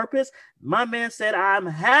a purpose. My man said, I'm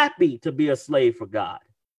happy to be a slave for God.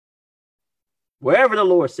 Wherever the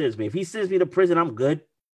Lord sends me. If he sends me to prison, I'm good.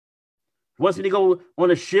 If he wants me to go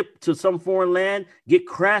on a ship to some foreign land, get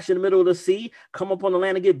crashed in the middle of the sea, come up on the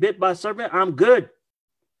land and get bit by a serpent, I'm good.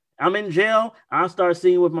 I'm in jail. I'll start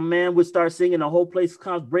singing with my man. We'll start singing. The whole place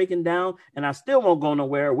comes breaking down, and I still won't go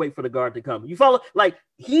nowhere. Wait for the guard to come. You follow? Like,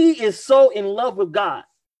 he is so in love with God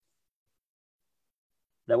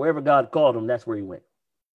that wherever God called him, that's where he went.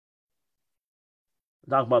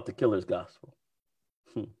 Talk about the killer's gospel.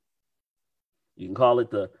 You can call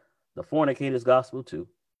it the fornicator's gospel too.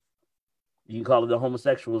 You can call it the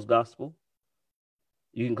homosexual's gospel.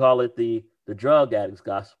 You can call it the drug addict's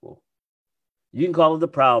gospel. You can call it the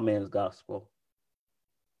proud man's gospel,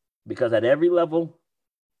 because at every level,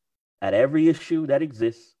 at every issue that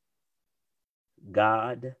exists,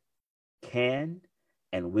 God can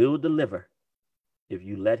and will deliver if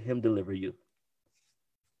you let him deliver you.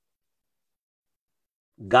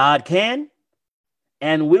 God can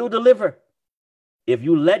and will deliver if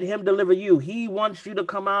you let him deliver you. He wants you to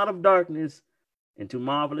come out of darkness into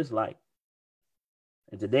marvelous light.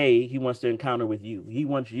 And today, he wants to encounter with you. He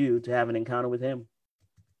wants you to have an encounter with him.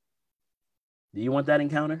 Do you want that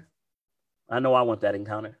encounter? I know I want that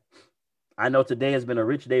encounter. I know today has been a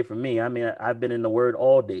rich day for me. I mean, I've been in the Word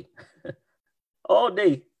all day. All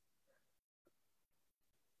day.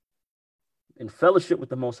 In fellowship with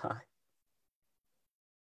the Most High.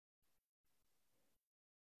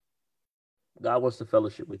 God wants to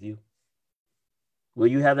fellowship with you. Will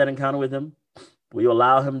you have that encounter with him? Will you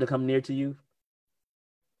allow him to come near to you?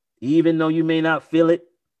 Even though you may not feel it,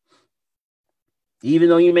 even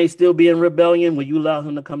though you may still be in rebellion, will you allow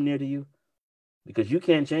him to come near to you? Because you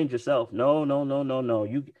can't change yourself. No.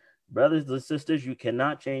 You, brothers and sisters, you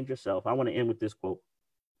cannot change yourself. I want to end with this quote.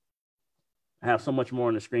 I have so much more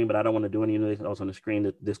on the screen, but I don't want to do anything else on the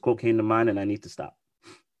screen. This quote came to mind and I need to stop.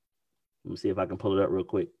 Let me see if I can pull it up real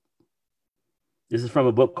quick. This is from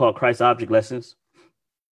a book called Christ Object Lessons.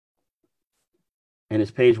 And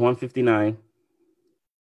it's page 159.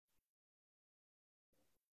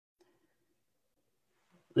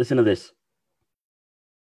 Listen to this.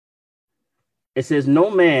 It says, no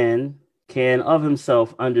man can of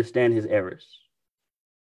himself understand his errors.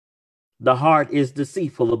 The heart is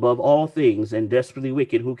deceitful above all things and desperately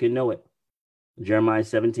wicked. Who can know it? Jeremiah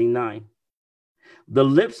 17:9. The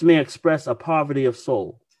lips may express a poverty of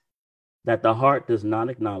soul that the heart does not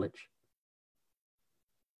acknowledge.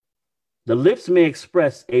 The lips may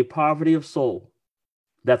express a poverty of soul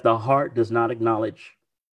that the heart does not acknowledge.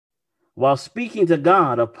 While speaking to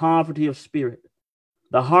God of poverty of spirit,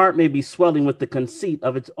 the heart may be swelling with the conceit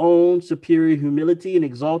of its own superior humility and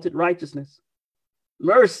exalted righteousness.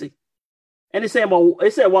 Mercy. And it said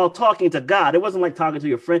while talking to God. It wasn't like talking to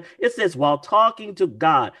your friend. It says while talking to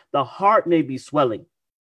God, the heart may be swelling.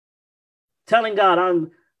 Telling God,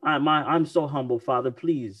 I'm so humble, Father,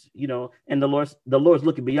 please, and the Lord's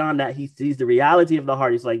looking beyond that. He sees the reality of the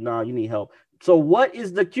heart. He's like, no, you need help. So what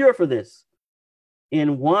is the cure for this?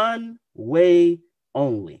 In one way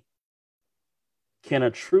only can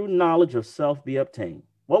a true knowledge of self be obtained.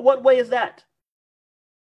 Well, what way is that?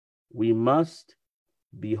 We must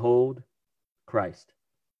behold Christ.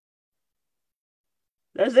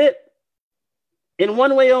 That's it. In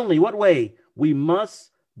one way only. What way? We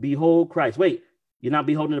must behold Christ. Wait, you're not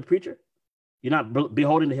beholding the preacher? You're not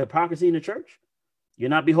beholding the hypocrisy in the church? You're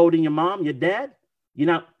not beholding your mom, your dad? You're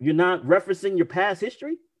not referencing your past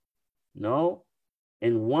history? No.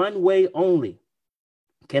 In one way only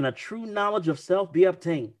can a true knowledge of self be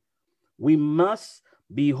obtained. We must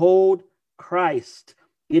behold Christ.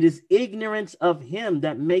 It is ignorance of him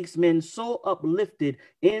that makes men so uplifted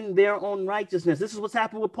in their own righteousness. This is what's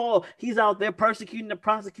happened with Paul. He's out there persecuting and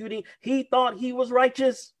prosecuting. He thought he was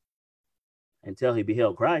righteous until he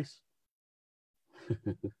beheld Christ.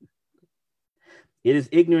 It is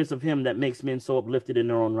ignorance of him that makes men so uplifted in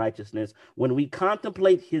their own righteousness. When we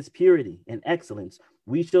contemplate his purity and excellence,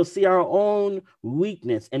 we shall see our own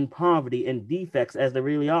weakness and poverty and defects as they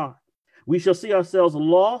really are. We shall see ourselves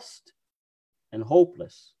lost and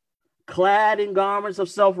hopeless, clad in garments of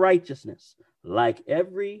self-righteousness, like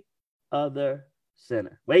every other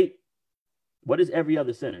sinner. Wait, what is every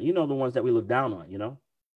other sinner? The ones that we look down on,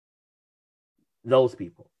 those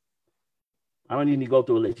people. I don't need to go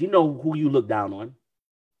through a list. You know who you look down on.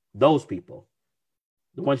 Those people.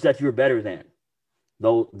 The ones that you're better than.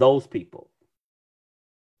 Those people.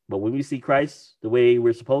 But when we see Christ the way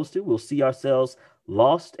we're supposed to, we'll see ourselves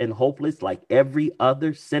lost and hopeless like every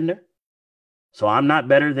other sinner. So I'm not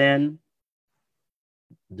better than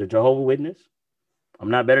the Jehovah's Witness.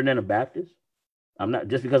 I'm not better than a Baptist. I'm not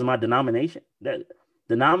just because of my denomination. That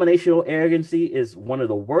denominational arrogancy is one of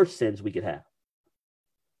the worst sins we could have.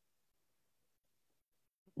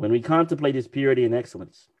 When we contemplate his purity and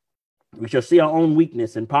excellence, we shall see our own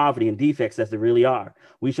weakness and poverty and defects as they really are.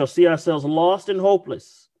 We shall see ourselves lost and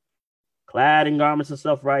hopeless, clad in garments of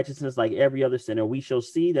self-righteousness like every other sinner. We shall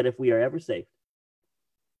see that if we are ever saved,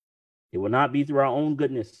 it will not be through our own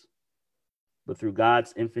goodness, but through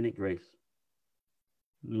God's infinite grace.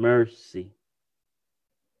 Mercy.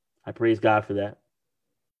 I praise God for that.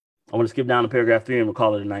 I want to skip down to paragraph 3 and we'll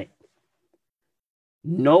call it a night.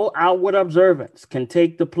 No outward observance can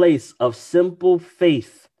take the place of simple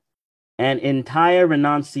faith and entire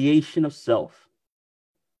renunciation of self.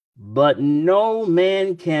 But no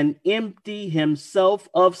man can empty himself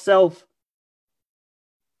of self.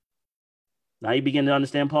 Now you begin to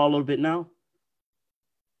understand Paul a little bit now.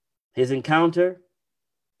 His encounter,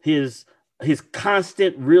 his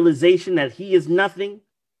constant realization that he is nothing.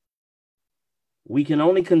 We can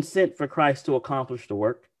only consent for Christ to accomplish the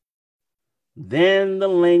work. Then the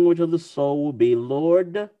language of the soul will be,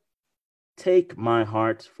 Lord, take my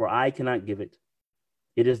heart, for I cannot give it.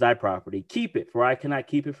 It is thy property. Keep it, for I cannot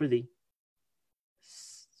keep it for thee.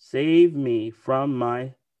 Save me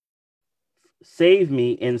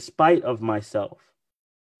in spite of myself,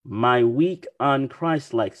 my weak,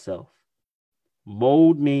 unchristlike self.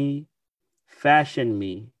 Mold me, fashion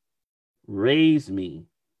me, raise me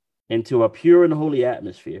into a pure and holy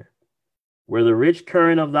atmosphere where the rich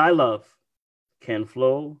current of thy love can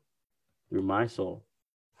flow through my soul.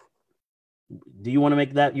 Do you want to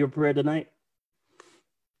make that your prayer tonight?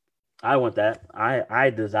 I want that. I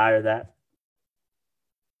desire that.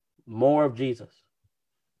 More of Jesus,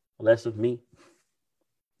 less of me.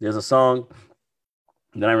 There's a song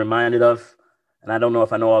that I'm reminded of, and I don't know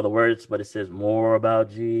if I know all the words, but it says, more about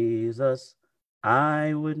Jesus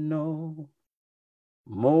I would know,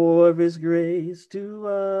 more of his grace to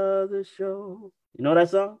others show. You know that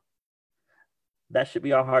song? That should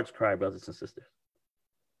be our heart's cry, brothers and sisters.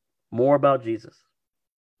 More about Jesus.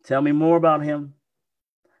 Tell me more about him.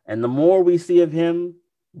 And the more we see of him,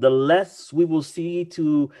 the less we will see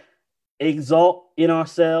to exalt in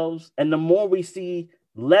ourselves. And the more we see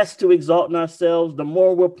less to exalt in ourselves, the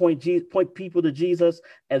more we'll point people to Jesus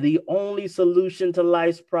as the only solution to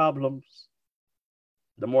life's problems.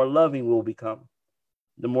 The more loving we'll become,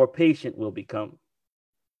 the more patient we'll become.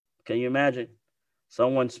 Can you imagine?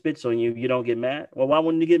 Someone spits on you, you don't get mad. Well, why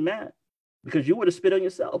wouldn't you get mad? Because you would have spit on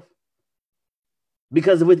yourself.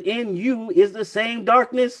 Because within you is the same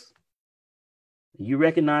darkness. You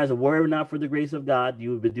recognize, were it not for the grace of God,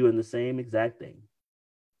 you would be doing the same exact thing.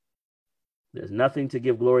 There's nothing to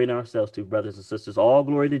give glory in ourselves to, brothers and sisters. All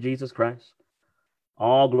glory to Jesus Christ.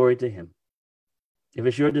 All glory to him. If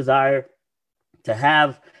it's your desire to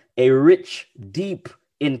have a rich, deep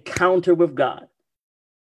encounter with God,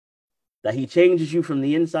 that he changes you from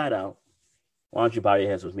the inside out, why don't you bow your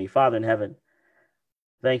heads with me? Father in heaven,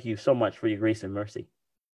 thank you so much for your grace and mercy.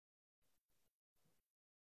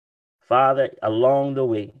 Father, along the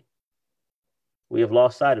way, we have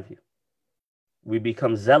lost sight of you. We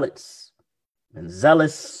become zealots and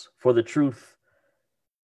zealous for the truth.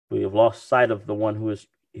 We have lost sight of the one who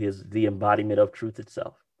is the embodiment of truth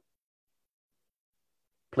itself.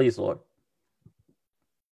 Please, Lord,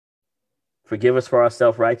 forgive us for our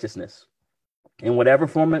self-righteousness in whatever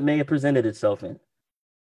form it may have presented itself in.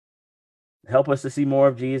 Help us to see more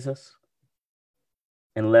of Jesus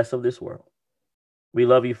and less of this world. We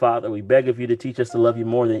love you, Father. We beg of you to teach us to love you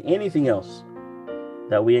more than anything else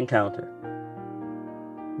that we encounter.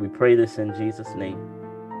 We pray this in Jesus' name.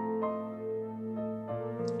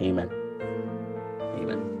 Amen.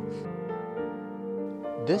 Amen.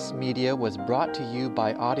 This media was brought to you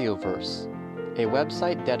by Audioverse, a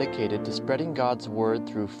website dedicated to spreading God's word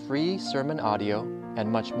through free sermon audio and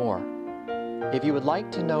much more. If you would like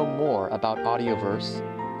to know more about Audioverse,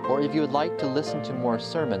 or if you would like to listen to more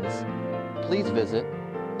sermons, please visit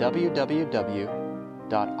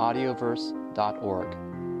www.audioverse.org.